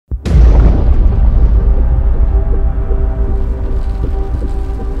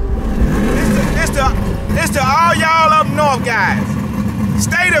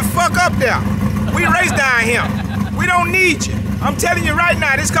the fuck up there. We race down here. We don't need you. I'm telling you right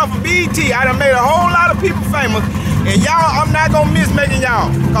now, this come from BET. I done made a whole lot of people famous. And y'all, I'm not gonna miss making y'all.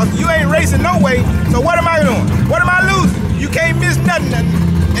 Cause you ain't racing no way. So what am I doing? What am I losing? You can't miss nothing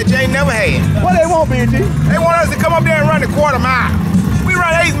that you ain't never had. What they want, BET? They want us to come up there and run the quarter mile. We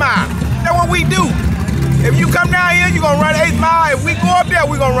run 8 mile. That's what we do. If you come down here, you gonna run 8 mile. If we go up there,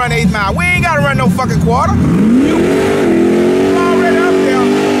 we gonna run 8 mile. We ain't gotta run no fucking quarter. You already up there,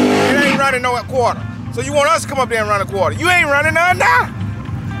 it ain't running no quarter. So you want us to come up there and run a quarter. You ain't running none now.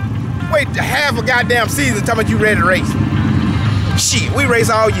 Wait half a goddamn season talking about you ready to race. Shit, we race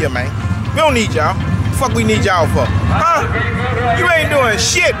all year, man. We don't need y'all. Fuck we need y'all for? Huh? You ain't doing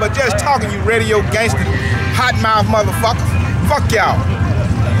shit but just talking, you radio gangster, hot mouth motherfuckers. Fuck y'all.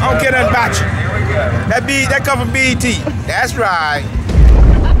 I don't care nothing about you. That come from BET. That's right.